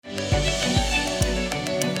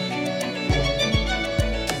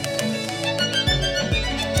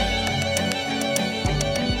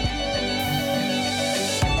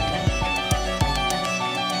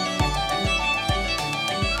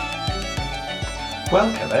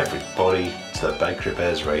Welcome everybody to the Bakery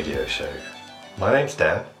Bears radio show. My name's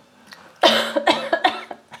Dan.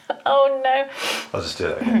 Oh no. I'll just do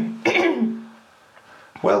that again.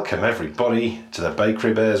 Welcome everybody to the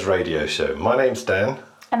Bakery Bears radio show. My name's Dan.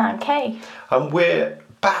 And I'm Kay. And we're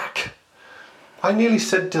back. I nearly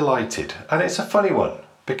said delighted, and it's a funny one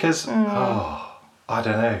because, I don't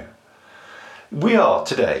know. We are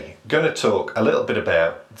today going to talk a little bit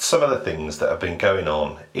about some of the things that have been going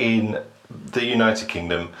on in the United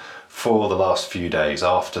Kingdom for the last few days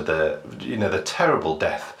after the terrible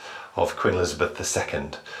death of Queen Elizabeth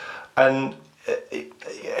II. And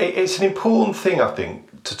it's an important thing, I think,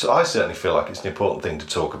 I certainly feel like it's an important thing to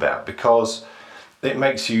talk about because it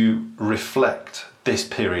makes you reflect this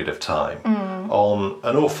period of time on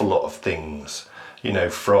an awful lot of things,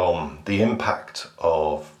 from the impact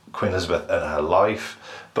of Queen Elizabeth and her life,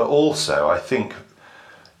 but also I think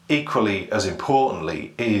equally as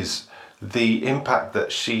importantly is the impact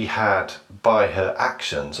that she had by her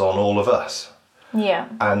actions on all of us. Yeah.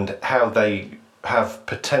 And how they have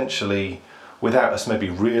potentially, without us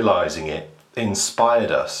maybe realising it,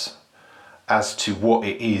 inspired us as to what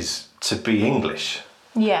it is to be English.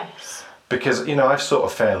 Yes. Because, I've sort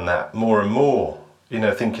of found that more and more,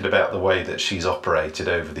 thinking about the way that she's operated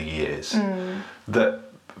over the years, that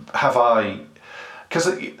because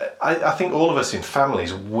I think all of us in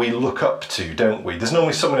families, we look up to, don't we? There's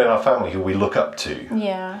normally someone in our family who we look up to.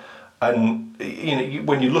 Yeah. And,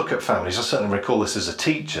 when you look at families, I certainly recall this as a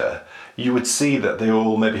teacher, you would see that they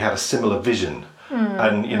all maybe had a similar vision.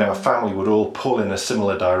 And, a family would all pull in a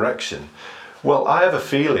similar direction. Well, I have a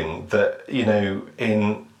feeling that,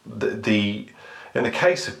 in the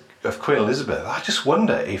case of Queen Elizabeth, I just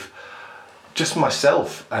wonder if just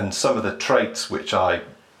myself and some of the traits which I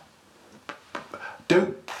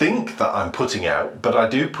don't think that I'm putting out, but I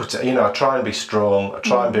do put it, I try and be strong, I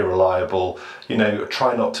try and be reliable, I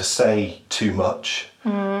try not to say too much.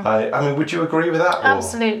 I mean, would you agree with that?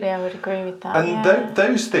 Absolutely, I would agree with that. And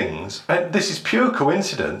those things, and this is pure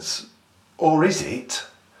coincidence, or is it,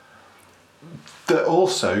 that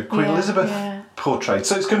also Queen Elizabeth portrayed.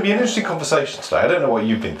 So it's going to be an interesting conversation today. I don't know what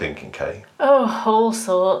you've been thinking, Kay. Oh, all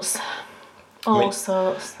sorts.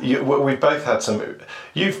 Sorts. We've both had some.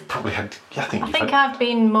 You've probably had. I think I've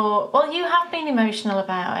been more. Well, you have been emotional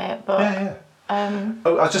about it, but. Yeah. I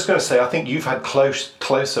was just going to say, I think you've had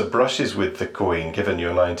closer brushes with the Queen, given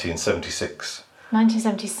your 1976.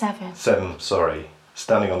 1977. Sorry,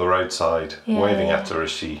 standing on the roadside, waving at her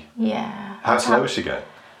as she. Yeah. How slow was she going?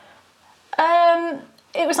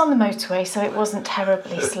 It was on the motorway, so it wasn't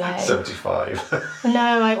terribly slow. 75.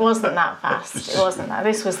 No, it wasn't that fast. It wasn't that.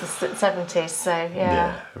 This was the 70s, so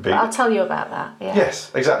yeah. But I'll tell you about that. Yeah.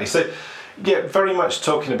 Yes, exactly. So, very much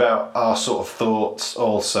talking about our sort of thoughts,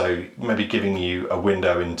 also maybe giving you a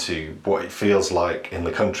window into what it feels like in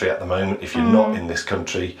the country at the moment if you're not in this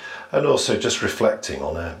country, and also just reflecting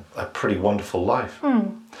on a pretty wonderful life.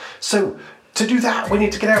 So, to do that, we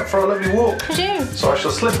need to get out for a lovely walk. We do. So I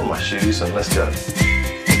shall slip on my shoes and let's go.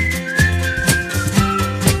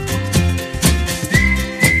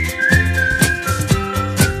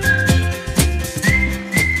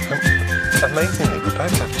 Amazingly, we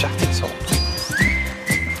both have jackets on.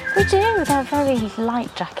 We do. They're very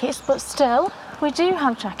light jackets, but still, we do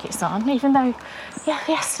have jackets on, even though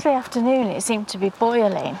yesterday afternoon it seemed to be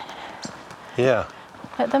boiling. Yeah.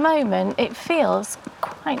 At the moment, it feels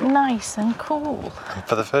quite nice and cool. And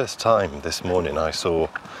for the first time this morning, I saw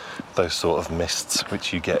those sort of mists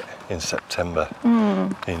which you get in September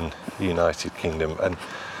in the United Kingdom. And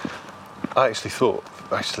I actually thought,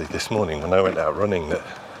 this morning when I went out running, that,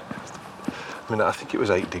 I think it was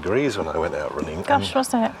 8 degrees when I went out running. Gosh,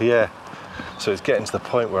 wasn't it? Yeah. So it's getting to the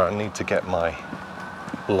point where I need to get my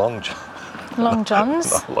long johns. Long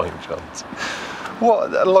johns? Not long johns.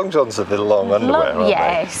 What? Long johns are the long underwear, aren't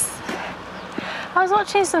yes. They? I was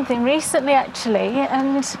watching something recently, actually,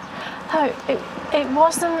 and it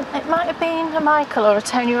wasn't. It might have been a Michael or a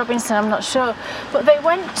Tony Robinson. I'm not sure, but they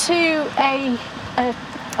went to a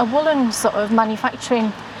woolen sort of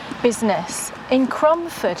manufacturing business in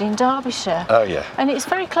Cromford in Derbyshire. Oh yeah. And it's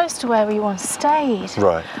very close to where we once stayed.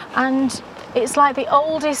 Right. And it's like the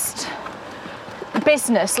oldest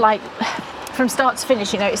business, like. From start to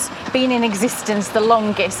finish, it's been in existence the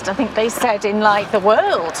longest, I think they said, in the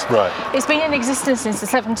world. Right. It's been in existence since the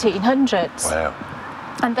 1700s. Wow.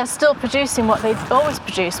 And they're still producing what they'd always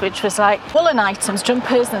produced, which was woolen items,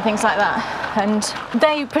 jumpers and things like that. And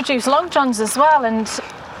they produce long johns as well. And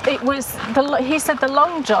it was he said the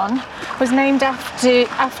long john was named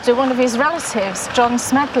after one of his relatives, John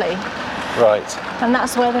Smedley. Right. And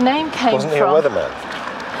that's where the name came from. Wasn't he a weatherman?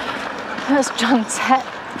 That's John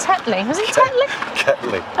Tetley. Was it Tetley?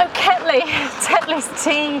 Ketley. Oh, Ketley. Tetley's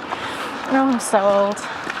tea. Oh, I'm so old.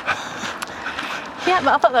 Yeah,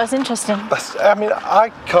 but I thought that was interesting.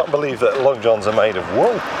 I can't believe that Long Johns are made of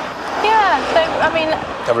wool. Yeah,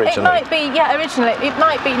 Originally. it might be, originally. It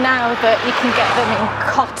might be now that you can get them in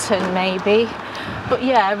cotton, maybe. But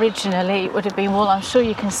yeah, originally it would have been wool. I'm sure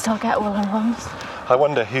you can still get woolen ones. I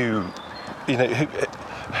wonder who is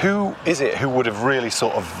it who would have really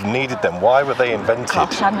sort of needed them? Why were they invented?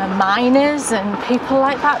 Gosh, I know, miners and people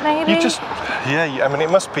like that, maybe. It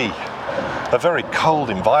must be a very cold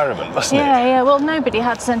environment, mustn't it? Yeah. Well, nobody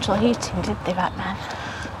had central heating, did they, back then?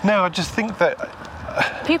 No, I just think that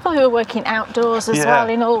people who are working outdoors as well,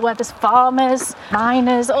 in all weathers, farmers,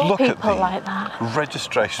 miners, all look people at the like that.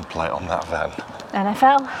 registration plate on that van.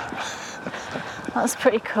 NFL. That's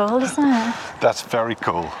pretty cool, isn't it? That's very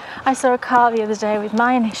cool. I saw a car the other day with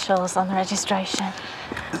my initials on the registration,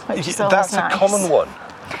 which is always That's nice. a common one.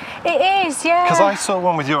 It is, yeah. Because I saw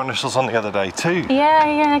one with your initials on the other day too.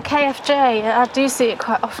 Yeah, KFJ. I do see it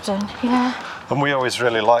quite often, yeah. And we always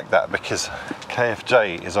really like that because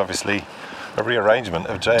KFJ is obviously a rearrangement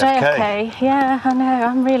of JFK. JFK, yeah, I know.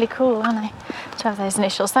 I'm really cool, aren't I, to have those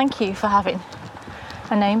initials. Thank you for having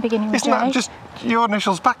a name beginning with Isn't J. that just your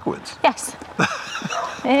initials backwards? Yes,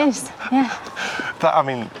 it is, yeah.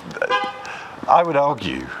 I would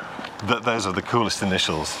argue that those are the coolest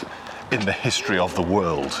initials in the history of the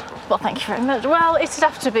world. Well, thank you very much. Well, it'd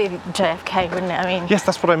have to be JFK, wouldn't it? Yes,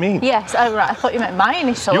 that's what I mean. Yes, oh right, I thought you meant my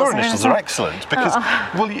initials. Your initials are excellent because,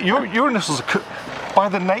 your initials are by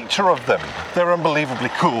the nature of them, they're unbelievably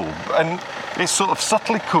cool. And it's sort of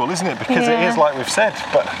subtly cool, isn't it? Because it is like we've said.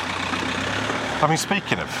 But,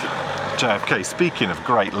 speaking of JFK, speaking of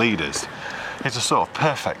great leaders, it's a sort of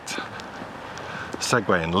perfect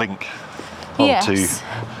segue and link onto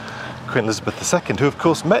Queen Elizabeth II, who of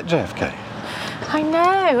course met JFK. I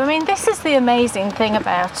know. This is the amazing thing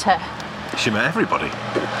about her. She met everybody.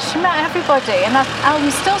 She met everybody, and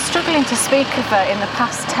I'm still struggling to speak of her in the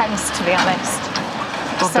past tense, to be honest.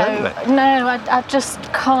 I just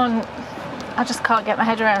can't get my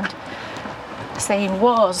head around saying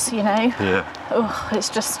was, Yeah. Oh, it's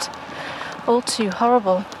just all too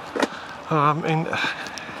horrible.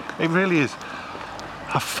 It really is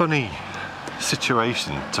a funny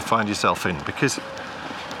situation to find yourself in because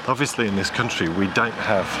obviously in this country we don't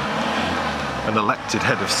have an elected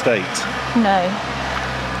head of state. No.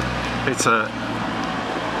 It's a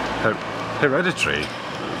hereditary,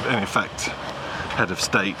 in effect, head of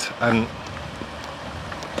state, and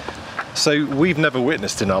so we've never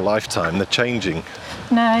witnessed in our lifetime the changing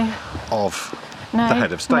of the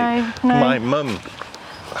head of state. No. My mum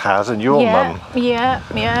has, and your mum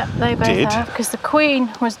they both did. have, because the Queen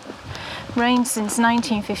reigned since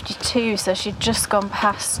 1952, so she'd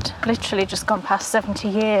literally just gone past 70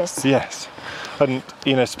 years. Yes, and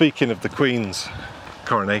speaking of the Queen's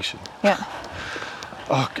coronation. Yeah.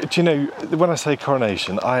 Oh, do you know, when I say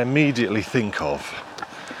coronation, I immediately think of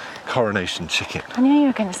coronation chicken. I knew you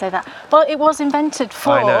were going to say that. Well, it was invented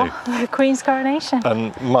for the Queen's coronation.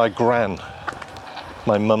 And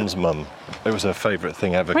my mum's mum, it was her favourite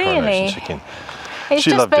thing ever, really? Coronation chicken. It's she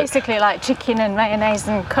just loved basically like chicken and mayonnaise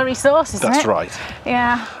and curry sauce, isn't it? That's right.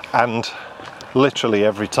 Yeah. And literally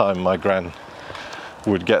every time my gran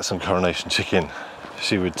would get some coronation chicken,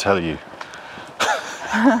 she would tell you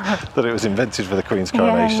that it was invented for the Queen's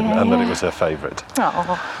coronation and that it was her favourite.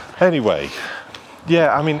 Oh. Anyway,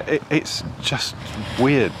 it's just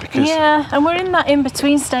weird because... Yeah, and we're in that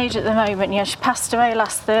in-between stage at the moment. She passed away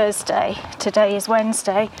last Thursday. Today is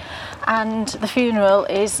Wednesday. And the funeral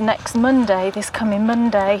is next Monday, this coming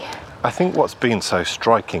Monday. I think what's been so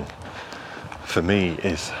striking for me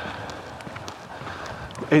is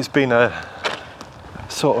it's been a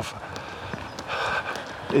sort of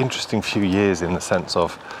interesting few years in the sense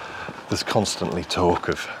of there's constantly talk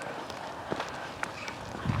of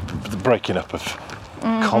the breaking up of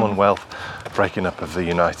Commonwealth, breaking up of the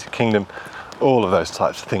United Kingdom, all of those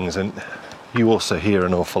types of things, and you also hear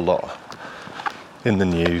an awful lot in the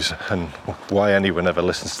news, and why anyone ever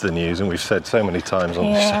listens to the news, and we've said so many times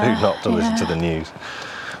on the show not to listen to the news,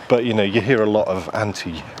 but you hear a lot of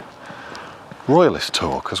anti-royalist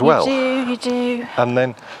talk as well. You do. And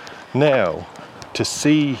then now to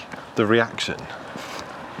see the reaction,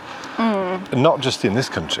 not just in this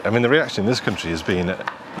country, the reaction in this country has been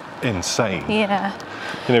insane. Yeah.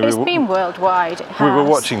 It's been worldwide. We were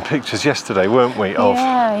watching pictures yesterday, weren't we, of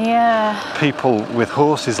people with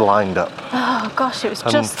horses lined up. Oh gosh, it was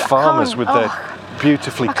and just farmers with their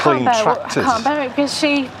beautifully clean tractors. I can't bear it because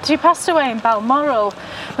she passed away in Balmoral,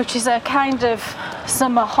 which is a kind of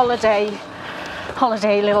summer holiday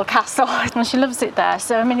holiday little castle, and she loves it there.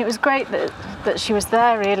 So I mean, it was great that she was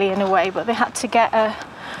there, really, in a way. But they had to get her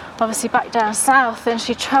obviously back down south, and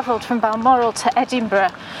she travelled from Balmoral to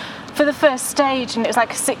Edinburgh for the first stage, and it was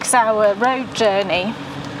like a 6-hour road journey.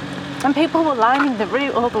 And people were lining the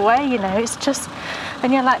route all the way, you know. It's just,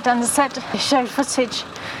 and yeah, like Dan said, they showed footage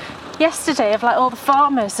yesterday of like all the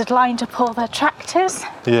farmers had lined up all their tractors.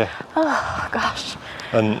 Yeah. Oh gosh.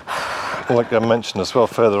 And like I mentioned as well,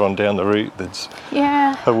 further on down the route, there's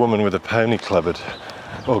a woman with a pony club had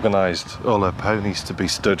organised all her ponies to be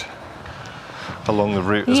stood along the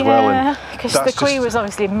route as well. Yeah, because the Queen was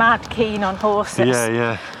obviously mad keen on horses.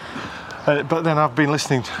 Yeah. But then I've been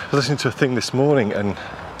listening to a thing this morning, and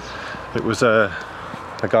it was a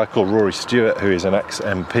guy called Rory Stewart, who is an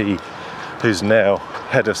ex-MP, who's now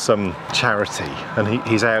head of some charity, and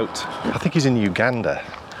he's out, I think he's in Uganda,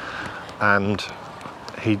 and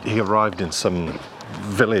he arrived in some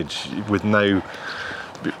village with no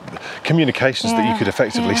communications that you could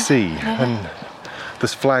effectively see, and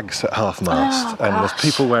there's flags at half mast, and there's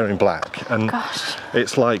people wearing black, and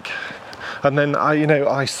it's like, and then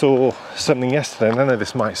I saw something yesterday, and I know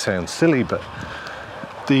this might sound silly, but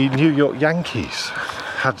the New York Yankees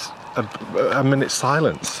had a minute's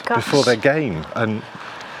silence before their game, and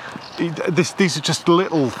these are just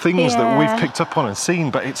little things that we've picked up on and seen,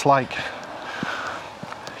 but it's like,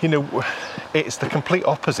 you know, it's the complete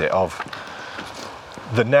opposite of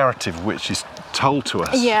the narrative which is told to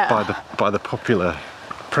us by the popular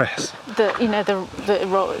press. The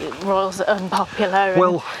royals are unpopular.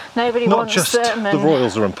 Well, nobody not wants just them. The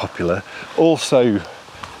royals are unpopular. Also,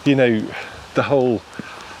 you know, the whole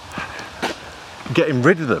getting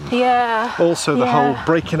rid of them. Yeah. Also, the whole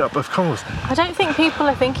breaking up of Commonwealth. I don't think people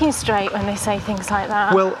are thinking straight when they say things like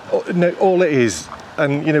that. Well, no, all it is.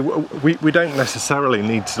 And you know, we don't necessarily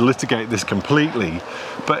need to litigate this completely,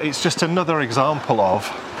 but it's just another example of,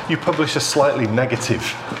 you publish a slightly negative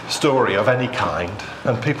story of any kind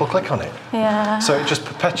and people click on it. Yeah. So it just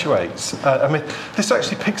perpetuates. I mean, this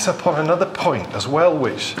actually picks up on another point as well,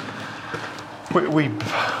 which we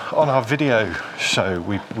on our video show,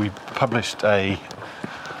 we published a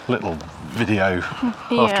little video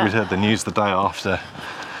after we'd heard the news the day after.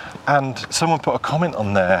 And someone put a comment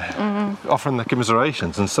on there offering their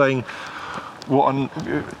commiserations and saying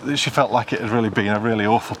she felt like it had really been a really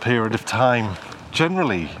awful period of time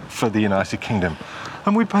generally for the United Kingdom.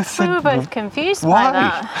 And we both said... We were both confused by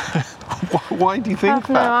that. Why do you think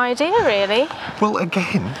that? I have no idea, really. Well,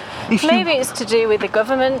 again... Maybe it's to do with the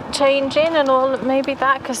government changing and all, maybe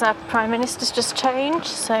that, because our Prime Minister's just changed,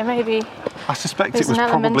 so maybe I suspect there's it was an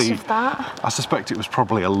element probably of that. I suspect it was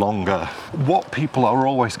probably a longer... What people are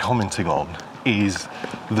always commenting on is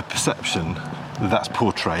the perception that's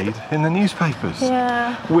portrayed in the newspapers.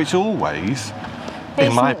 Yeah. Which always,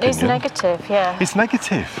 in my opinion... It's negative, yeah. It's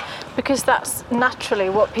negative. Because that's naturally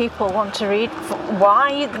what people want to read.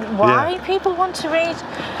 Why people want to read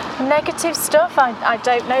negative stuff, I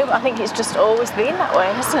don't know, but I think it's just always been that way,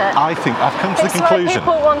 hasn't it? I think I've come to the conclusion... It's like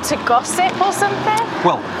people want to gossip or something.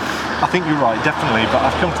 Well, I think you're right, definitely, but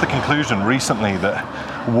I've come to the conclusion recently that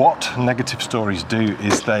what negative stories do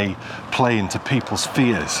is they play into people's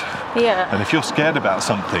fears. Yeah. And if you're scared about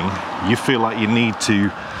something, you feel like you need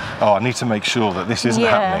to... I need to make sure that this isn't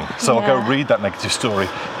happening. So I'll go read that negative story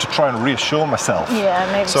to try and reassure myself. Yeah,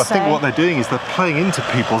 maybe so. So I think what they're doing is they're playing into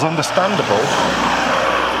people's understandable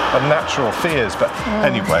and natural fears. But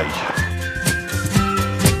anyway.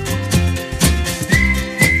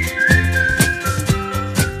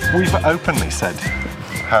 We've openly said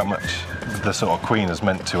how much the sort of Queen has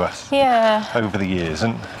meant to us over the years.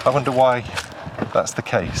 And I wonder why that's the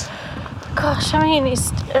case. Gosh, I mean, it's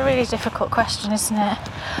a really difficult question, isn't it?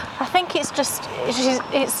 I think it's just,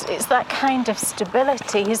 it's that kind of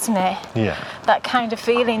stability, isn't it? Yeah. That kind of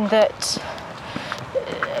feeling that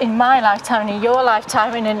in my lifetime and in your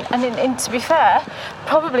lifetime, and to be fair,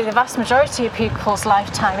 probably the vast majority of people's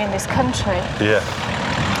lifetime in this country. Yeah.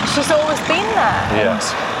 She's always been there. Yeah.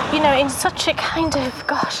 And, you know, in such a kind of,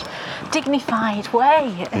 dignified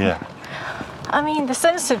way. And, I mean, the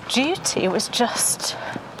sense of duty was just...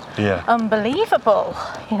 unbelievable,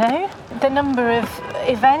 you know, the number of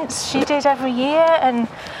events she did every year and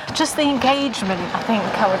just the engagement, I think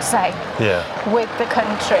I would say, with the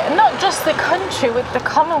country, and not just the country, with the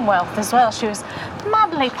Commonwealth as well. She was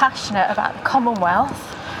madly passionate about the Commonwealth.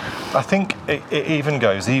 I think it even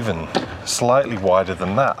goes even slightly wider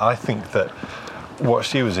than that. I think that what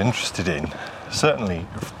she was interested in, certainly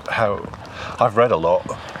how I've read a lot,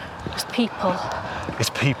 it's people.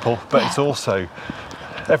 It's people, but it's also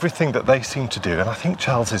everything that they seem to do, and I think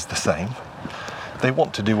Charles is the same, they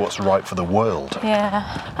want to do what's right for the world.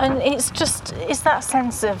 Yeah, and it's that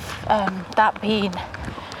sense of that being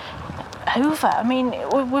over. I mean,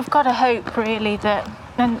 we've got to hope really that,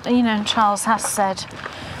 and you know, Charles has said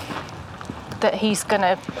that he's going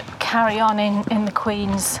to carry on in the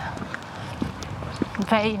Queen's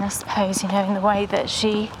vein, I suppose, you know, in the way that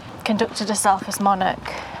she conducted herself as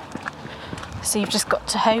monarch. So you've just got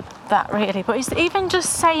to hope that really. But it's even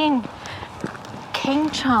just saying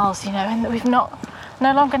King Charles, you know, and that we've no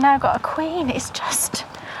longer now got a Queen. It's just,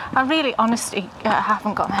 I really honestly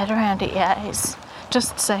haven't got my head around it yet. It's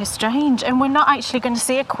just so strange. And we're not actually going to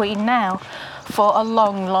see a Queen now for a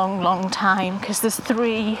long time, because there's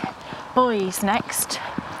 3 boys next.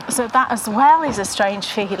 So that as well is a strange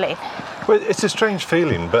feeling. Well, it's a strange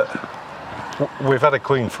feeling, but we've had a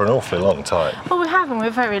Queen for an awfully long time. Well, we have, and we're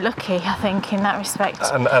very lucky, I think, in that respect.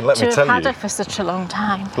 And let to me tell have had you, her for such a long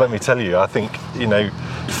time. Let me tell you, I think, you know,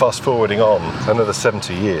 fast forwarding on another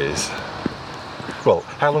 70 years. Well,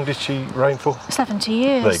 how long did she reign for? 70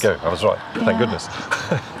 years. There you go, I was right. Yeah. Thank goodness.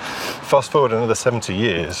 Fast forward another 70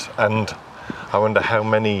 years, and I wonder how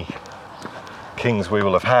many kings we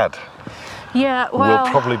will have had. Yeah, well,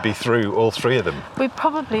 We'll probably be through all 3 of them. we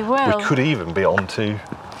probably will. We could even be on to,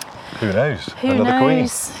 who knows, Who another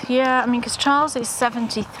knows? Yeah, I mean, because Charles is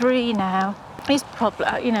 73 now. He's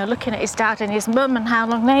probably, you know, looking at his dad and his mum and how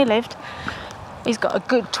long they lived, he's got a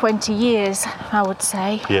good 20 years, I would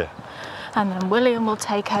say. Queen. Yeah. And then William will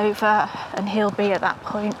take over, and he'll be at that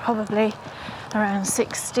point probably around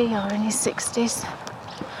 60 or in his 60s.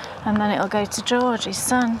 And then it'll go to George, his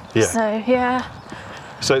son. Yeah. So, yeah.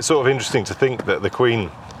 So it's sort of interesting to think that the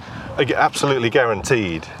Queen, absolutely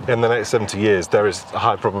guaranteed, in the next 70 years, there is a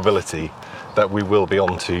high probability that we will be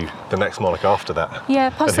on to the next monarch after that. Yeah,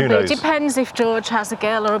 And who possibly. It knows? depends if George has a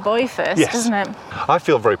girl or a boy first, Yes. doesn't it? I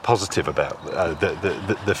feel very positive about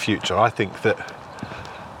the future. I think that,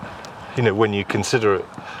 you know, when you consider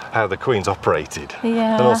how the Queen's operated,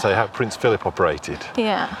 Yeah. and also how Prince Philip operated,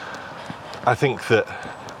 Yeah. I think that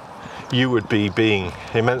you would be being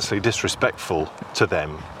immensely disrespectful to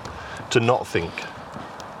them to not think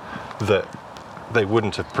that they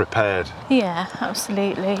wouldn't have prepared Yeah,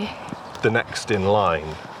 absolutely. the next in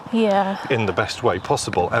line Yeah. in the best way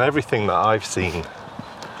possible. And everything that I've seen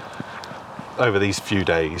over these few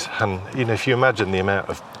days, and you know, if you imagine the amount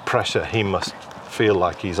of pressure he must feel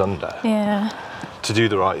like he's under Yeah. to do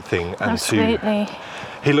the right thing, and Absolutely.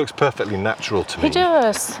 he looks perfectly natural to me. He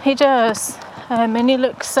does. He does. And he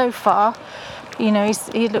looks so far, you know,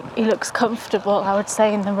 he looks comfortable, I would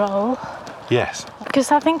say, in the role. Yes. Because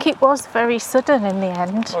I think it was very sudden in the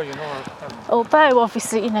end. Oh, you know, Although,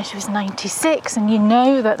 obviously, you know, she was 96 and you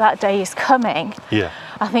know that day is coming. Yeah.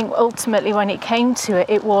 I think ultimately when it came to it,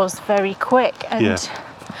 it was very quick. And Yeah.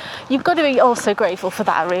 you've got to be also grateful for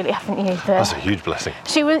that, really, haven't you? That's a huge blessing.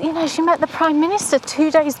 She was, you know, she met the Prime Minister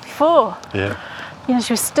 2 days before. Yeah. You know,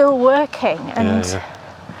 she was still working. And Yeah.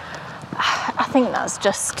 I think that's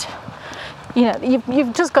just, you know,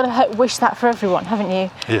 you've just got to wish that for everyone, haven't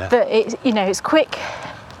you? Yeah. That it, you know, it's quick.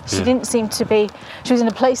 She Yeah. didn't seem to be. She was in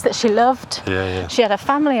a place that she loved. Yeah, yeah. She had her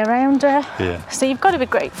family around her. Yeah. So you've got to be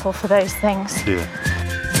grateful for those things. Yeah.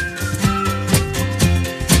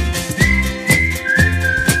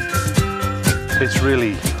 It's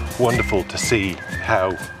really wonderful to see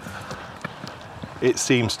how it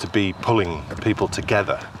seems to be pulling people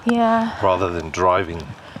together Yeah. rather than driving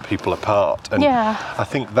people apart. And Yeah. I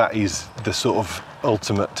think that is the sort of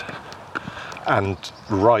ultimate and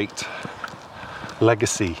right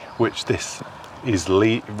legacy which this is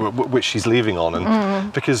which she's leaving on.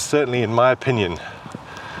 And because certainly in my opinion,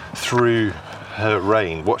 through her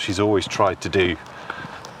reign, what she's always tried to do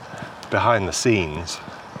behind the scenes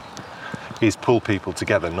is pull people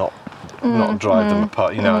together, not drive them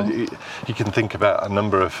apart. You know, you can think about a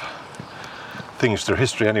number of things through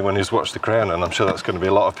history. Anyone who's watched The Crown, and I'm sure that's going to be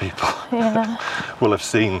a lot of people, Yeah. will have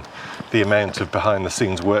seen the amount of behind the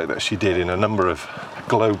scenes work that she did in a number of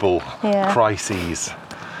global Yeah. crises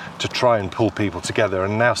to try and pull people together.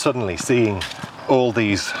 And now suddenly seeing all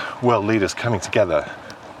these world leaders coming together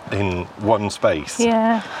in one space,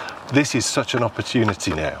 Yeah. this is such an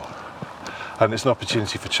opportunity now. And it's an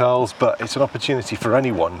opportunity for Charles, but it's an opportunity for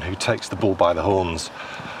anyone who takes the bull by the horns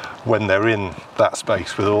when they're in that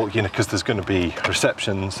space with all, you know, because there's going to be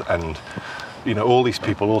receptions and, you know, all these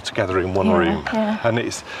people all together in one Yeah, room. yeah. And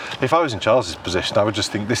it's, if I was in Charles's position, I would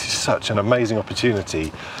just think this is such an amazing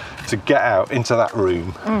opportunity to get out into that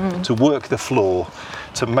room, to work the floor,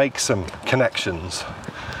 to make some connections,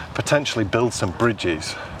 potentially build some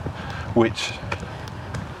bridges, which,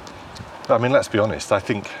 I mean, let's be honest, I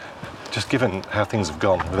think just given how things have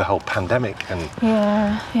gone with the whole pandemic, and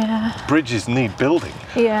Yeah. bridges need building.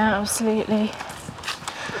 Yeah, absolutely.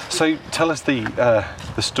 So tell us the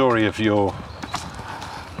story of your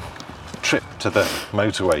trip to the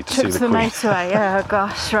motorway to see the Queen. Motorway. Oh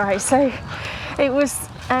gosh, right. So it was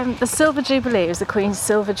the Silver Jubilee. It was the Queen's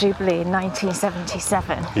Silver Jubilee in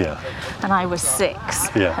 1977. Yeah. And I was 6.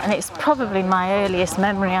 Yeah. And it's probably my earliest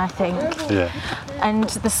memory, I think. Yeah. And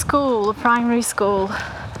the school, the primary school,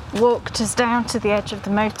 walked us down to the edge of the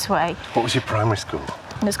motorway. What was your primary school?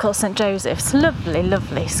 And it's called St Joseph's. Lovely,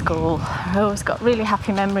 lovely school. I always got really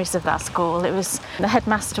happy memories of that school. The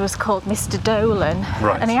headmaster was called Mr. Dolan.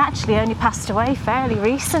 Right. And he actually only passed away fairly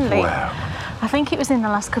recently. Wow. I think it was in the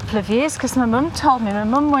last couple of years, because my mum told me. My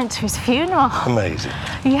mum went to his funeral. Amazing.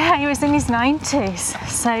 Yeah, he was in his 90s.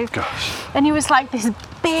 So, Gosh. and he was like this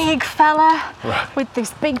big fella Right. with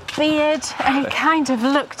this big beard, and he kind of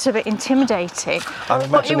looked a bit intimidating. I'm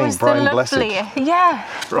imagining Brian Blessed. Yeah.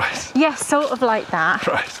 Right. Yeah, sort of like that.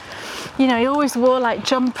 Right. You know, he always wore like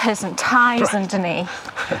jumpers and ties Right.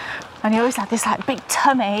 underneath. And he always had this like big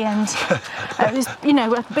tummy, and it was, you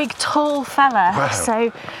know, a big tall fella. Wow.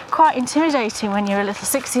 So quite intimidating when you're a little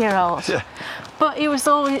 6-year-old. Yeah. But he was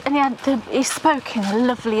always, and he spoke in the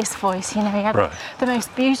loveliest voice, you know, he had Right. the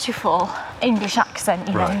most beautiful English accent,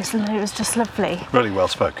 you know, Right. it was just lovely. Really well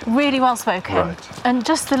spoken. Really well spoken. Right. And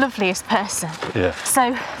just the loveliest person. Yeah.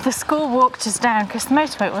 So the school walked us down, because the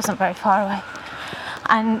motorway wasn't very far away.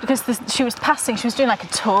 And because she was doing like a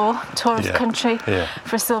tour of the Yeah. country Yeah.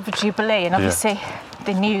 for a Silver Jubilee, and obviously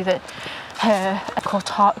they knew that her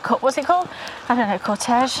what's it called? I don't know,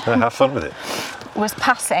 cortege Yeah, have fun with it. was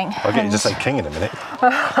passing. I'll get you and to say king in a minute.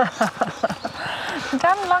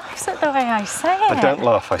 Dan laughs at the way I say it. I don't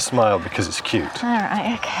laugh, I smile because it's cute. All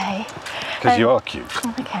right, okay. Because you are cute.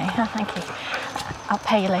 Okay, oh, thank you. I'll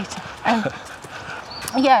pay you later.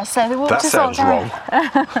 Yeah, so they walked That us all sounds down.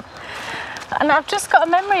 wrong. And I've just got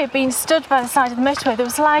a memory of being stood by the side of the motorway. There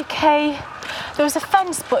was a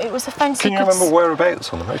fence, but it was a fence. Can you remember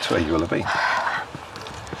whereabouts on the motorway you will have been?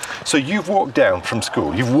 So you've walked down from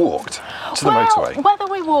school, you've walked to the motorway. Whether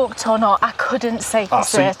we walked or not, I couldn't say for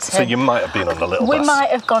certain. So you might have been on a little We bus. might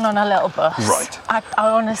have gone on a little bus. Right. I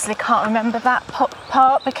honestly can't remember that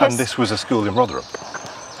part, because... And this was a school in Rotherham?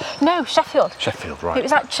 No, Sheffield. Sheffield, right. It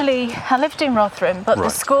was actually, I lived in Rotherham, but the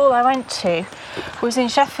Right. school I went to was in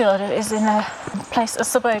Sheffield. It was in a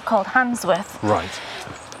suburb called Handsworth Right.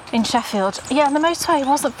 in Sheffield. Yeah, and the motorway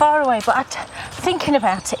wasn't far away, but thinking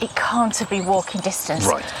about it, it can't have been walking distance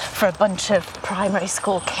Right. for a bunch of primary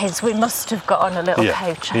school kids. We must have got on a little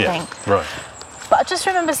coach, I think. Right. But I just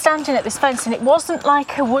remember standing at this fence, and it wasn't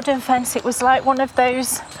like a wooden fence, it was like one of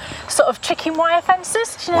those sort of chicken wire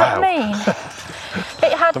fences, do you know what I mean?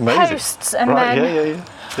 It had Amazing. posts and Right, then,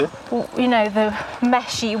 yeah. you know, the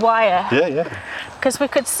meshy wire, Yeah. because we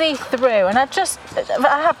could see through. And I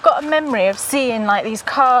have got a memory of seeing like these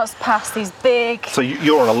cars pass, these big... So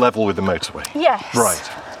you're on a level with the motorway? Yes. Right.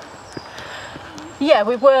 Yeah,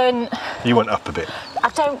 we weren't... You went up a bit? I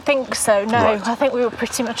don't think so, no. Right. I think we were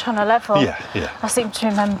pretty much on a level. Yeah. I seem to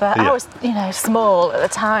remember. Yeah. I was, you know, small at the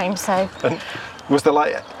time, so... And was there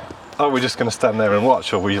like, oh, we're just going to stand there and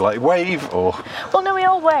watch, or were you like, wave, or... Well, no, we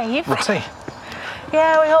all waved. Right.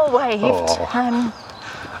 Yeah, we all waved. Oh.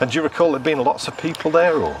 And do you recall there being lots of people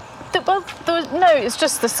there, or...? No, it's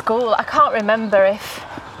just the school. I can't remember if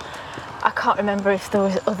there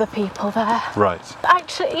was other people there. Right.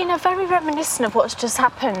 Actually, you know, very reminiscent of what's just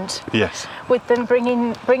happened. Yes. With them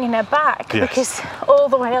bringing her back, Yes. because all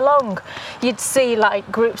the way along, you'd see like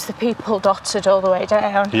groups of people dotted all the way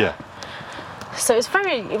down. Yeah. So it's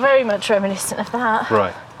very, very much reminiscent of that.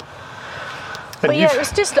 Right. But yeah,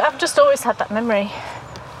 I've just always had that memory.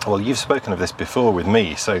 Well, you've spoken of this before with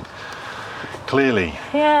me, so clearly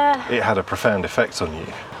Yeah. it had a profound effect on you.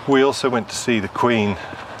 We also went to see the Queen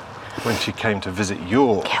when she came to visit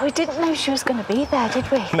York. Yeah, we didn't know she was going to be there, did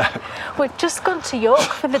we? No. We'd just gone to York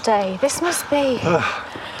for the day. This must be...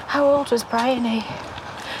 How old was Bryony?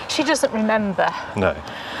 She doesn't remember. No.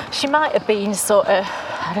 She might have been sort of,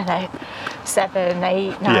 I don't know, 7,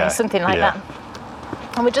 8, 9, something like that.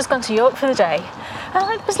 And we'd just gone to York for the day. And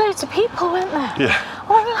there was loads of people, weren't there? Yeah.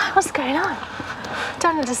 Oh, we were like, what's going on?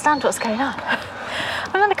 Don't understand what's going on.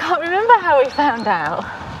 And then I can't remember how we found out.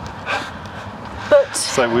 But...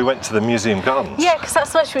 So we went to the Museum Gardens. Yeah, because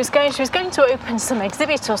that's where she was going. She was going to open some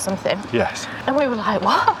exhibit or something. Yes. And we were like,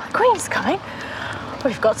 what? The Queen's coming?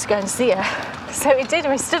 We've got to go and see her. So we did,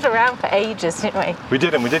 and we stood around for ages, didn't we? We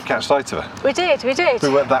did, and we did catch sight of her. We did. We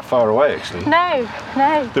weren't that far away, actually. No.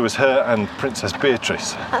 There was her and Princess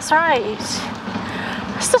Beatrice. That's right.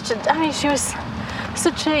 She was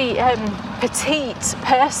such a petite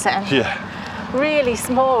person. Yeah. Really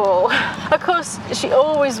small. Of course, she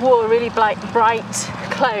always wore really bright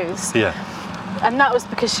clothes. Yeah. And that was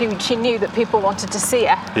because she knew that people wanted to see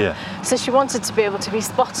her. Yeah. So she wanted to be able to be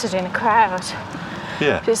spotted in a crowd.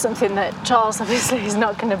 Yeah. Which is something that Charles obviously is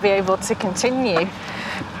not going to be able to continue.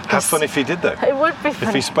 How funny if he did though. It would be funny.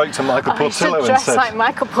 If he spoke to Michael He should Portillo and dress said, like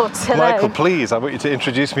Michael Portillo. Michael, please, I want you to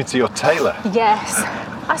introduce me to your tailor. Yes.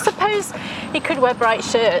 I suppose he could wear bright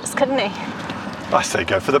shirts, couldn't he? I say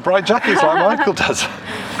go for the bright jackets like Michael does.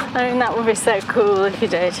 I mean, that would be so cool if he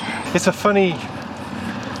did. It's a funny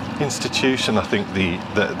institution, I think,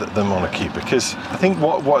 the monarchy, because I think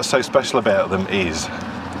what's so special about them is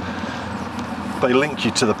they link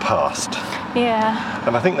you to the past. Yeah.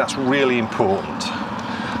 And I think that's really important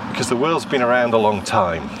because the world's been around a long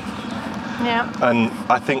time. Yeah. And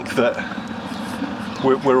I think that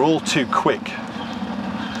we're all too quick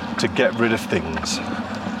to get rid of things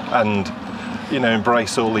and, you know,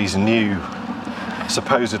 embrace all these new,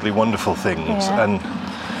 supposedly wonderful things. Yeah. And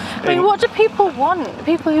I mean, what do people want?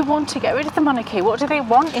 People who want to get rid of the monarchy, what do they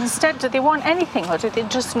want instead? Do they want anything, or do they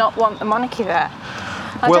just not want the monarchy there?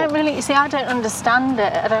 I don't understand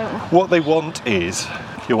it. What they want is,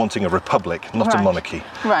 you're wanting a republic, not a monarchy.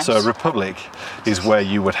 Right. So a republic is where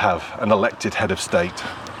you would have an elected head of state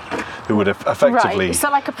who would have effectively... Right,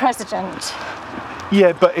 so like a president.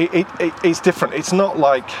 Yeah, but it's different. It's not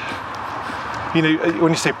like, you know,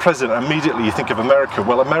 when you say president, immediately you think of America.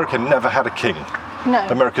 Well, America never had a king. No.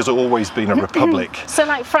 America's always been a republic. So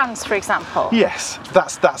like France, for example. Yes,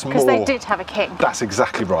 that's more... Because they did have a king. That's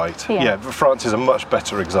exactly right. Yeah. France is a much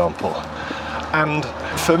better example. And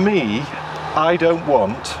for me, I don't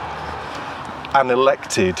want an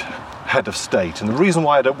elected head of state. And the reason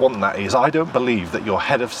why I don't want that is I don't believe that your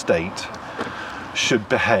head of state should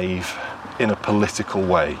behave in a political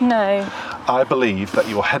way. No. I believe that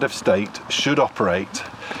your head of state should operate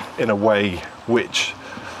in a way which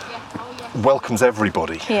welcomes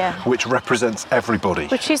everybody, which represents everybody.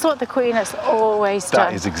 Which is what the Queen has always done.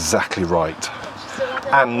 That is exactly right.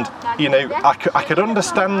 And, you know, I could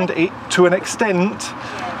understand it to an extent.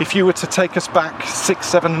 If you were to take us back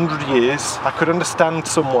 600-700 years, I could understand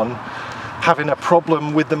someone having a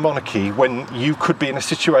problem with the monarchy when you could be in a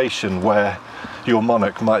situation where your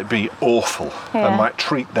monarch might be awful and might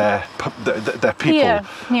treat their people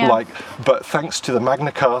like. But thanks to the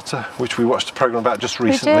Magna Carta, which we watched a programme about just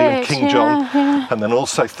recently, and King John, and then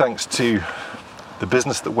also thanks to the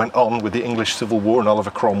business that went on with the English Civil War and Oliver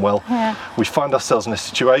Cromwell, we find ourselves in a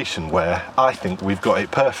situation where I think we've got it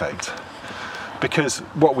perfect. Because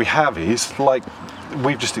what we have is, like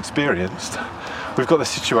we've just experienced, we've got the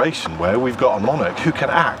situation where we've got a monarch who can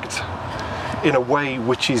act in a way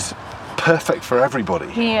which is perfect for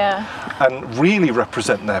everybody, and really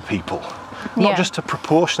represent their people, not just a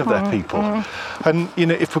proportion of their people. And you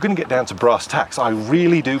know, if we're going to get down to brass tacks, I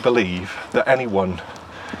really do believe that anyone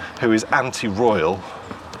who is anti-royal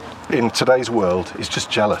in today's world is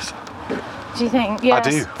just jealous. Do you think? Yes. I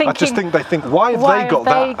do. I just think they think, why have they got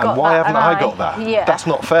that and why haven't I got that? Yeah. That's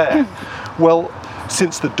not fair. Well,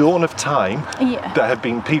 since the dawn of time, there have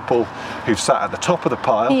been people who've sat at the top of the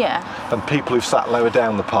pile and people who've sat lower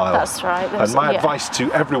down the pile. That's right. And my advice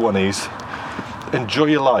to everyone is, enjoy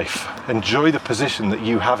your life. Enjoy the position that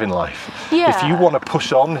you have in life. If you want to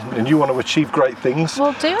push on and you want to achieve great things,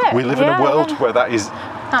 we'll do it. We live in a world where that is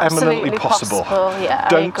eminently possible.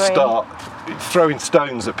 Don't start throwing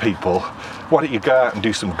stones at people. Why don't you go out and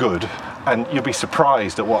do some good, and you'll be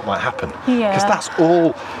surprised at what might happen. Because that's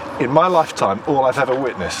all, in my lifetime, all I've ever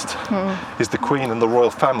witnessed is the Queen and the royal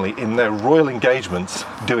family in their royal engagements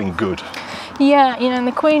doing good. Yeah, you know, and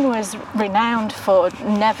the Queen was renowned for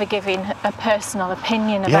never giving a personal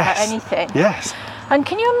opinion about anything. Yes. And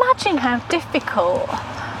can you imagine how difficult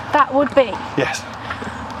that would be? Yes.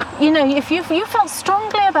 You know, if you felt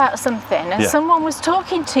strongly about something and someone was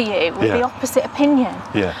talking to you with the opposite opinion,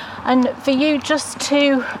 and for you just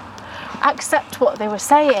to accept what they were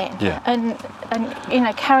saying and you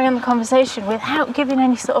know, carry on the conversation without giving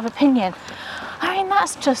any sort of opinion, I mean,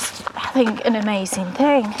 that's just, I think, an amazing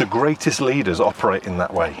thing. The greatest leaders operate in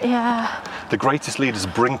that way. Yeah. The greatest leaders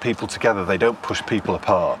bring people together. They don't push people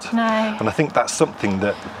apart. No. And I think that's something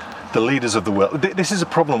that the leaders of the world... This is a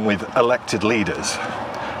problem with elected leaders.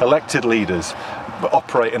 Elected leaders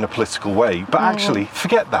operate in a political way. But actually,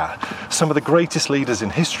 forget that. Some of the greatest leaders in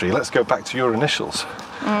history, let's go back to your initials.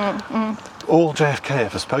 All JFK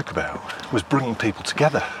ever spoke about was bringing people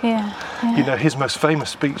together. You know, his most famous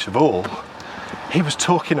speech of all, he was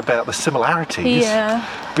talking about the similarities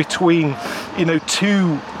between, you know,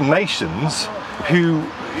 two nations who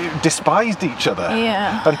despised each other,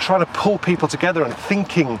 Yeah. and trying to pull people together and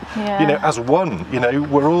thinking, Yeah. as one.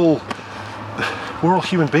 We're all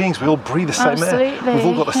human beings. We all breathe the same air. Absolutely. We've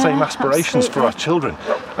all got the same Yeah, aspirations for our absolutely. children,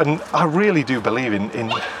 and I really do believe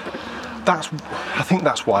in. I think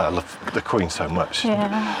that's why I love the Queen so much.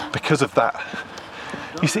 Yeah. Because of that.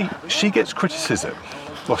 You see, she gets criticism.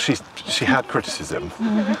 Well, she had criticism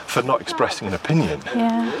for not expressing an opinion.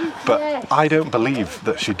 Yeah. But I don't believe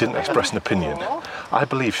that she didn't express an opinion. I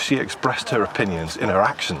believe she expressed her opinions in her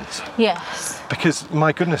actions. Yes. Because,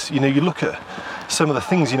 my goodness, you look at some of the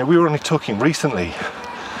things, we were only talking recently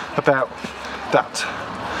about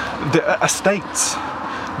the estates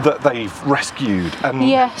that they've rescued, and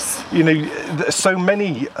Yes. so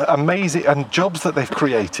many amazing and jobs that they've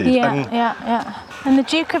created. Yeah, And yeah. And the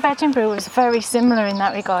Duke of Edinburgh was very similar in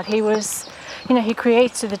that regard. He was, he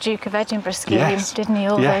created the Duke of Edinburgh scheme, Yes. didn't he,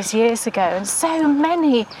 all Yes. those years ago? And so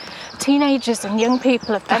many teenagers and young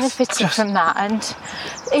people have benefited just- from that, and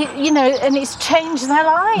and it's changed their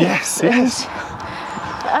lives. Yes, And, yes.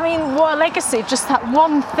 I mean, what a legacy! Just that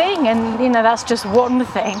one thing, and that's just one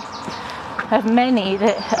thing of many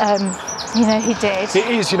that he did. It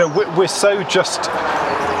is, we're so just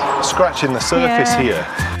scratching the surface Yeah. here.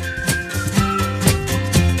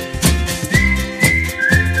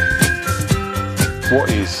 What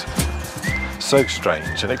is so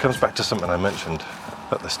strange, and it comes back to something I mentioned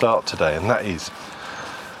at the start today, and that is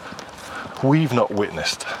we've not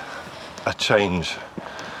witnessed a change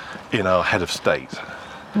in our head of state.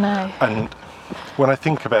 No. And when I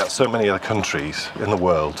think about so many other countries in the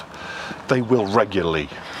world, they will regularly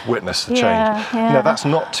witness a change. Yeah. Now that's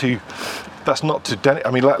not to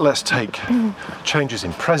let's take changes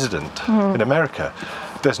in president in America.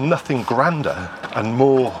 There's nothing grander and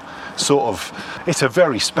more sort of, it's a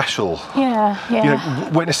very special, Yeah.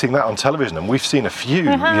 witnessing that on television, and we've seen a few,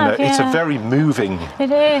 it's a yeah. very moving. It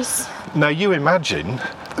is. Now you imagine,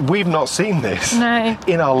 we've not seen this No.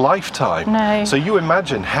 in our lifetime. No. So you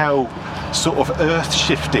imagine how sort of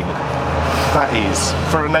earth-shifting that is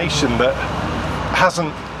for a nation that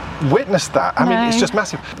hasn't witnessed that. I mean, No. it's just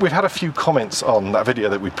massive. We've had a few comments on that video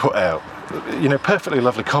that we put out, perfectly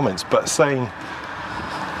lovely comments, but saying,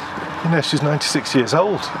 she's 96 years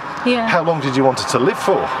old. Yeah. How long did you want her to live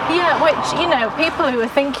for? Yeah, which, people who are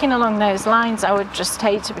thinking along those lines, I would just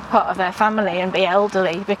hate to be part of their family and be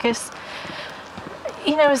elderly, because,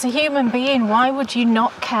 as a human being, why would you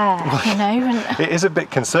not care, And It is a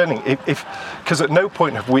bit concerning, because at no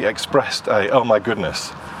point have we expressed oh my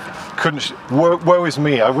goodness, woe is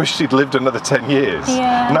me, I wish she'd lived another 10 years.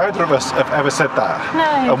 Yeah. Neither of us have ever said that.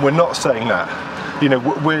 No. And we're not saying that.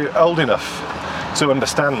 We're old enough to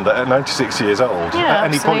understand that at 96 years old, Yeah, at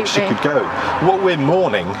any point she absolutely. could go. What we're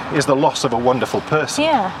mourning is the loss of a wonderful person.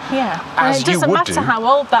 Yeah. As And it you doesn't would matter do. how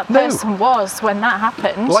old that No. person was when that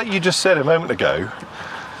happened. Like you just said a moment ago,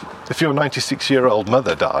 if your 96-year-old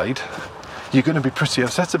mother died, you're going to be pretty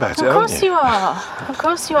upset about it, Of aren't course you? you are. Of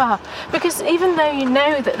course you are. Because even though you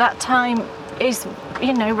know that time is,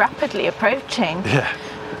 rapidly approaching. Yeah.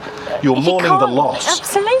 You're you mourning the can't- loss.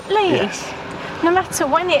 Absolutely. Yes. No matter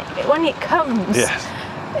when it comes. Yes.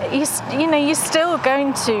 You're still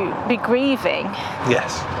going to be grieving.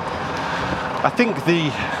 Yes. I think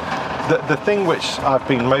the thing which I've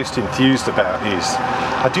been most enthused about is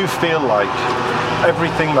I do feel like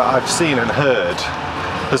everything that I've seen and heard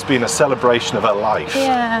has been a celebration of her life.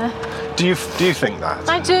 Yeah. Do you think that?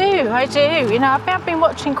 I do. I've been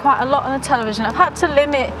watching quite a lot on the television. I've had to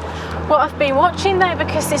limit what I've been watching though,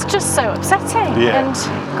 because it's just so upsetting. Yeah. And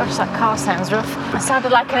gosh, that car sounds rough. It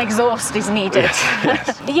sounded like an exhaust is needed.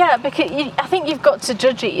 Yes. Yeah, because I think you've got to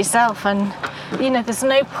judge it yourself, and there's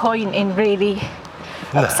no point in really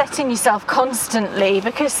upsetting yourself constantly,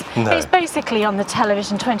 because No. it's basically on the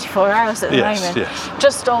television 24 hours at the Yes, moment. yes.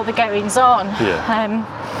 Just all the goings on. Yeah.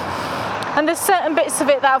 And there's certain bits of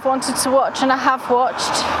it that I've wanted to watch, and I have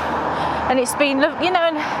watched, and it's been,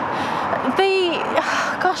 and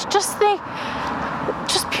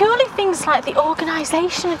just purely things like the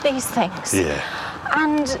organisation of these things. Yeah.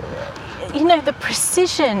 And the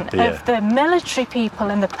precision Yeah. of the military people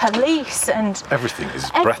and the police and Everything is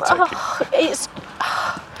breathtaking. it's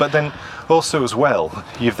But then also as well,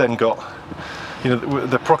 you've then got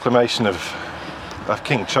the proclamation of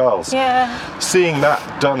King Charles. yeah. Seeing that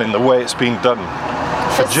done in the way it's been done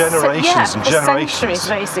for generations and for generations, centuries,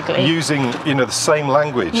 basically. using the same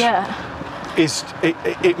language, Yeah.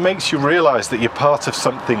 it makes you realise that you're part of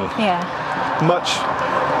something Yeah. much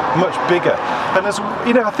bigger. And as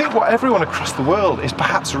I think what everyone across the world is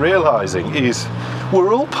perhaps realising is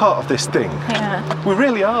we're all part of this thing. Yeah. We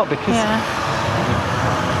really are, because Yeah.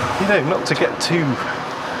 not to get too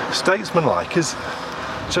statesmanlike, as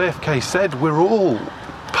JFK said, we're all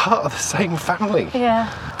part of the same family. Yeah.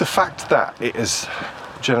 The fact that it has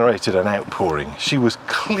generated an outpouring, she was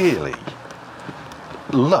clearly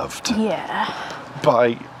loved Yeah.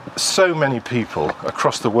 by so many people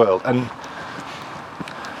across the world, and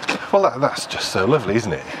well, that's just so lovely,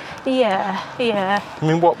 isn't it? Yeah. Yeah. I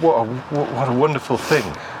mean, what a wonderful thing.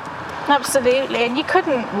 Absolutely. And you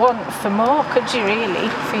couldn't want for more, could you really,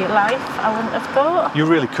 for your life? I wouldn't have thought. You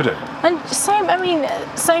really couldn't. And so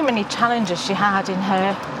many challenges she had in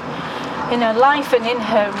her life and in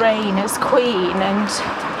her reign as queen. And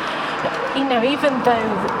even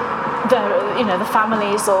though the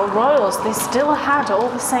families or royals, they still had all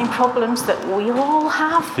the same problems that we all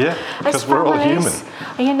have. Yeah, because we're all human.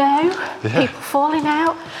 People falling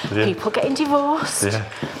out, people getting divorced,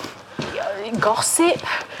 gossip,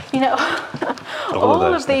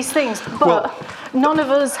 all of these things. But none of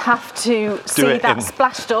us have to see that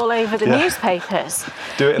splashed all over the newspapers.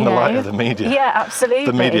 Do it in the light of the media. Yeah, absolutely.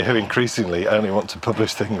 The media who increasingly only want to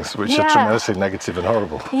publish things which are tremendously negative and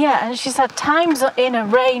horrible. Yeah, and she's had times in a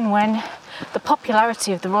reign when the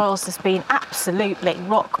popularity of the royals has been absolutely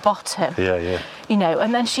rock bottom. Yeah.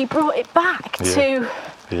 And then she brought it back to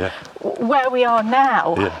where we are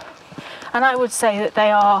now. Yeah. And I would say that they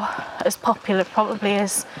are as popular probably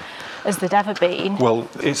as they'd ever been. Well,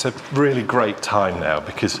 it's a really great time now,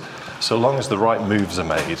 because so long as the right moves are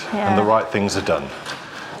made and the right things are done,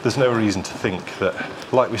 there's no reason to think that,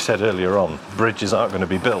 like we said earlier on, bridges aren't going to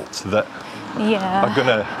be built that are going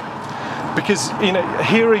to... Because,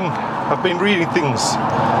 I've been reading things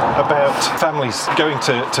about families going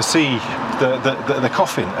to see the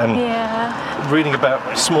coffin, and reading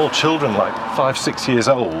about small children like 5-6 years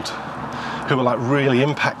old who were like really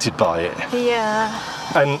impacted by it. Yeah.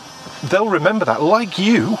 And they'll remember that, like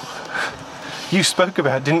you spoke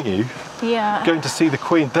about, didn't you? Yeah. Going to see the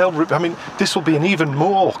Queen. This will be an even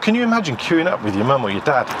more. Can you imagine queuing up with your mum or your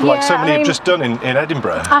dad, like so many have just done in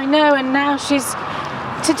Edinburgh? I know, and now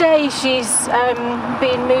today she's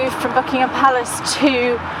being moved from Buckingham Palace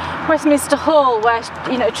to Westminster Hall, where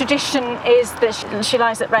tradition is that she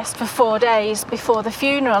lies at rest for 4 days before the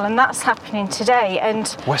funeral, and that's happening today.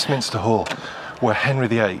 And Westminster Hall, where Henry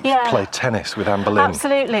VIII played tennis with Anne Boleyn.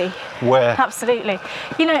 Absolutely. Absolutely.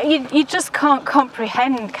 You just can't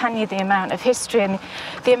comprehend, can you, the amount of history and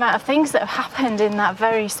the amount of things that have happened in that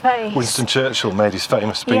very space. Winston Churchill made his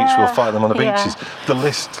famous speech, we'll fight them on the beaches. The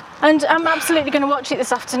list. And I'm absolutely going to watch it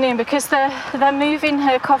this afternoon, because they're moving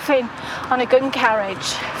her coffin on a gun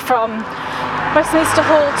carriage from Westminster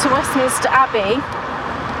Hall to Westminster Abbey,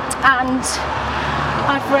 and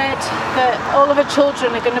I've read that all of her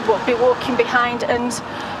children are going to be walking behind, and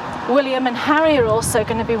William and Harry are also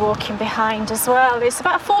going to be walking behind as well. It's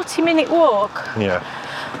about a 40-minute walk. Yeah.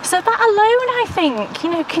 So that alone, I think,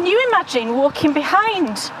 can you imagine walking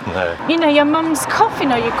behind, No. Your mum's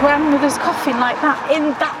coffin or your grandmother's coffin like that,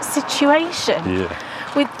 in that situation? Yeah.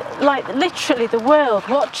 With, literally the world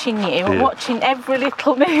watching you and watching every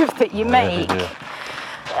little move that you make.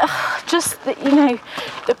 Just, the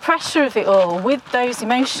pressure of it all with those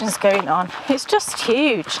emotions going on, it's just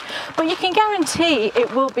huge. But you can guarantee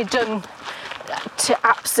it will be done to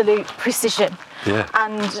absolute precision. Yeah.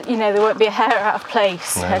 And, there won't be a hair out of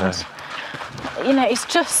place. No. It's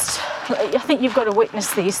just, I think you've got to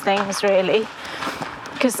witness these things, really.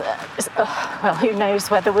 Because, who knows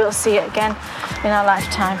whether we'll see it again in our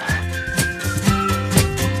lifetime.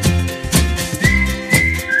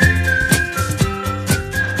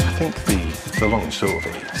 I think the long and short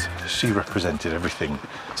of it is, she represented everything,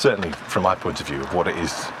 certainly from my point of view, of what it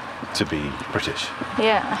is to be British.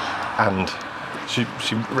 Yeah. And she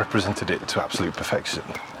represented it to absolute perfection.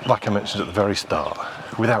 Like I mentioned at the very start,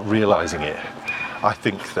 without realising it, I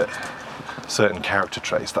think that certain character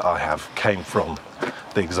traits that I have came from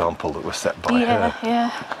the example that was set by her.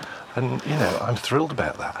 Yeah. And, I'm thrilled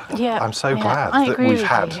about that. Yeah. I'm so glad that we've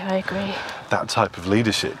had that type of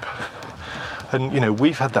leadership. And,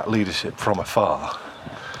 we've had that leadership from afar.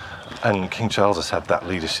 And King Charles has had that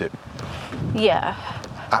leadership. Yeah.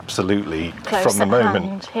 Absolutely, close from the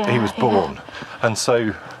moment he was born. Yeah. And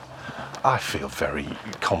so I feel very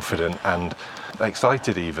confident and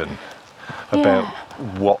excited even about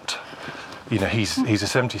what, he's a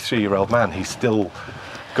 73-year-old man. He's still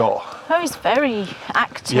got... Oh, he's very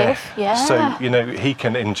active, yeah. So, he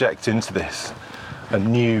can inject into this a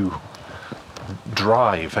new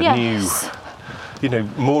drive, a new,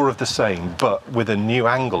 more of the same, but with a new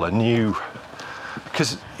angle, a new...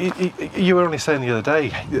 Because you were only saying the other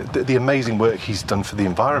day the amazing work he's done for the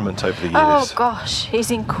environment over the years. Oh gosh,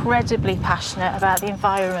 he's incredibly passionate about the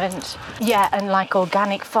environment. Yeah, and like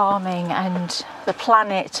organic farming and the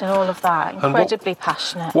planet and all of that. Incredibly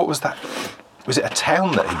passionate. What was that? Was it a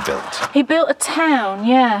town that he built? He built a town,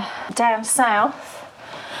 yeah, down south.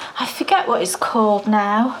 I forget what it's called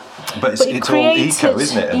now. But it's all eco,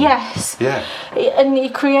 isn't it? Yes. Yeah. And he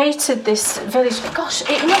created this village. Gosh,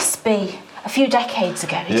 it must be a few decades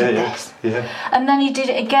ago he did this. Yeah. And then he did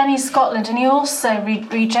it again in Scotland, and he also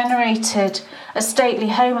regenerated a stately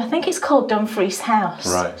home. I think it's called Dumfries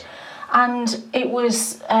House. Right. And it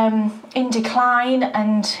was in decline,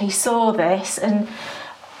 and he saw this, and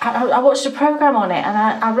I watched a programme on it,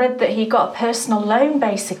 and I read that he got a personal loan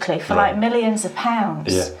basically for like millions of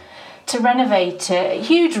pounds to renovate it.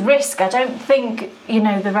 Huge risk. I don't think,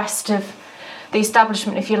 the rest of the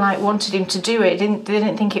establishment, if you like, wanted him to do it. They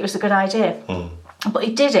didn't think it was a good idea. But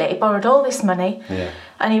he did it. He borrowed all this money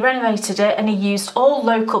and he renovated it, and he used all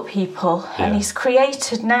local people, and he's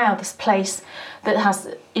created now this place that has,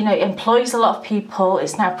 employs a lot of people.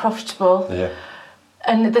 It's now profitable. Yeah.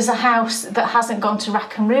 And there's a house that hasn't gone to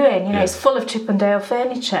rack and ruin. It's full of Chippendale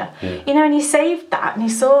furniture. Yeah. And he saved that, and he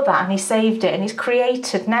saw that, and he saved it, and he's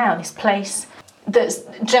created now this place that's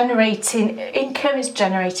generating income, it's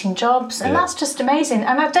generating jobs, and that's just amazing.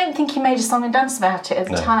 And I don't think he made a song and dance about it at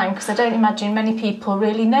the time, because I don't imagine many people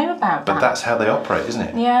really know about that. But that's how they operate, isn't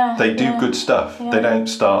it? Yeah. They do good stuff. Yeah. They don't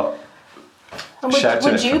start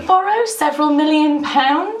shouting. Would you borrow several £1 million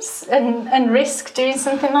and risk doing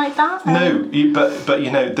something like that? No, but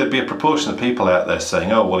there'd be a proportion of people out there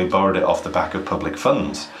saying, oh, well, he borrowed it off the back of public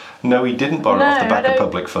funds. No, he didn't borrow it off the back of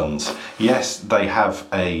public funds. Yes, they have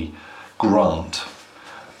a grant,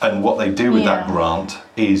 and what they do with that grant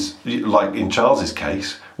is, like in Charles's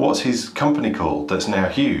case, what's his company called that's now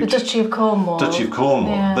huge? The Duchy of Cornwall.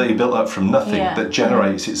 That he built up from nothing, that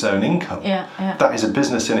generates its own income. That is a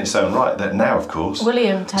business in its own right that now, of course,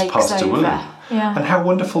 William takes passed over. to William. And how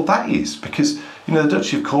wonderful that is, because the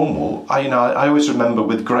Duchy of Cornwall, I always remember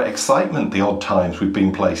with great excitement the odd times we've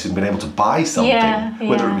been places and been able to buy something,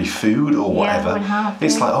 whether it be food or whatever.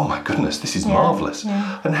 It's like, oh my goodness, this is marvellous.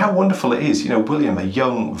 And how wonderful it is, William, a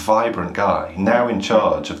young, vibrant guy, now in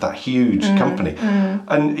charge of that huge company.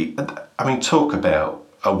 And I mean, talk about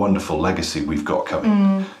a wonderful legacy we've got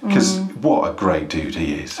coming, because what a great dude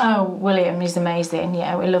he is. Oh, William is amazing.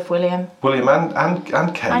 Yeah, we love William. William and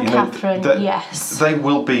Kate. And Catherine, yes. They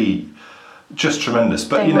will be just tremendous.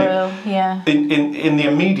 But they will, yeah. In the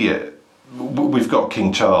immediate, we've got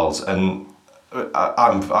King Charles, and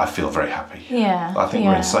I feel very happy. Yeah. I think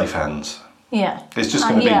we're in safe hands. Yeah. It's just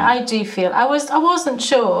going to be. Yeah, I do feel. I wasn't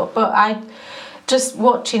sure, but I just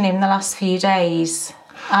watching him the last few days.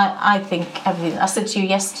 I think everything. I said to you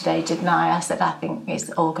yesterday, didn't I? I said I think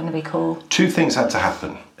it's all going to be cool. Two things had to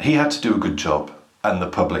happen. He had to do a good job, and the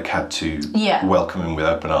public had to welcome him with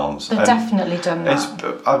open arms. They've definitely done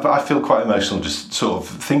that. I feel quite emotional just sort of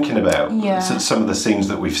thinking about some of the scenes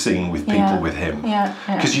that we've seen with people with him.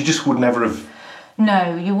 Because you just would never have.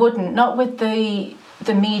 No, you wouldn't. Not with the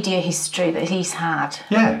media history that he's had.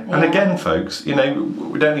 Yeah. And again, folks, we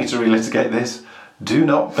don't need to relitigate this. Do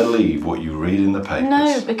not believe what you read in the papers.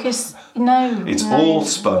 No, because it's all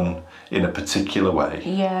spun in a particular way.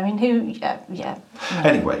 Yeah, I mean, who? Yeah.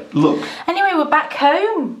 Anyway, look. Anyway, we're back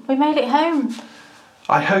home. We made it home.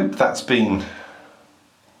 I hope that's been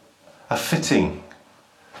a fitting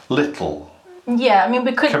little. Yeah, I mean,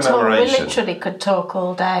 we could talk. We literally could talk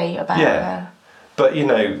all day about. Yeah. But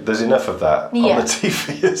there's enough of that on the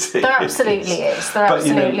TV as it There absolutely is. There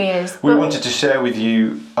absolutely is. We wanted to share with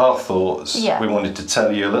you our thoughts. Yeah. We wanted to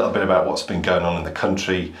tell you a little bit about what's been going on in the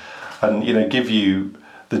country, and give you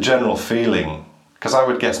the general feeling, because I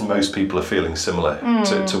would guess most people are feeling similar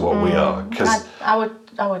to what we are. Because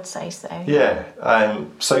I would say so. Yeah.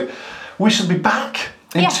 So we shall be back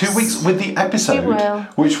in 2 weeks with the episode,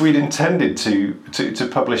 which we'd intended to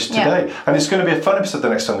publish today. And it's going to be a fun episode the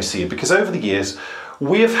next time we see you, because over the years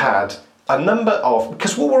we have had a number of,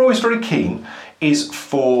 because what we're always very keen is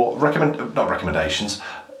for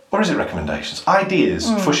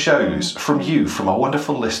ideas for shows from you, from our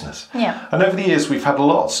wonderful listeners. Yeah. And over the years we've had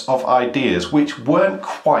lots of ideas which weren't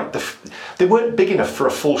quite they weren't big enough for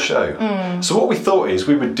a full show. So what we thought is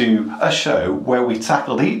we would do a show where we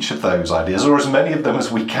tackled each of those ideas, or as many of them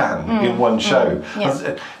as we can, in one show.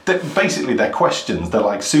 Basically they're questions, they're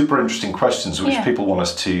like super interesting questions which people want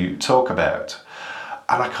us to talk about.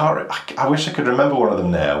 And I wish I could remember one of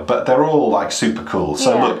them now, but they're all like super cool.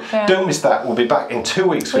 So look, don't miss that. We'll be back in 2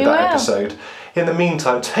 weeks with that episode. In the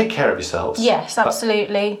meantime, take care of yourselves. Yes,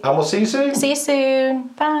 absolutely. And we'll see you soon. See you soon.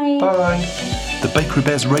 Bye. Bye. The Bakery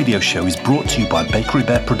Bears radio show is brought to you by Bakery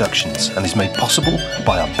Bear Productions and is made possible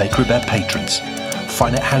by our Bakery Bear patrons.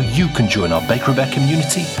 Find out how you can join our Bakery Bear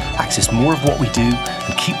community, access more of what we do,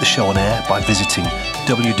 and keep the show on air by visiting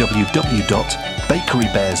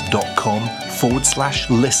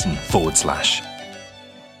www.bakerybears.com/listen/.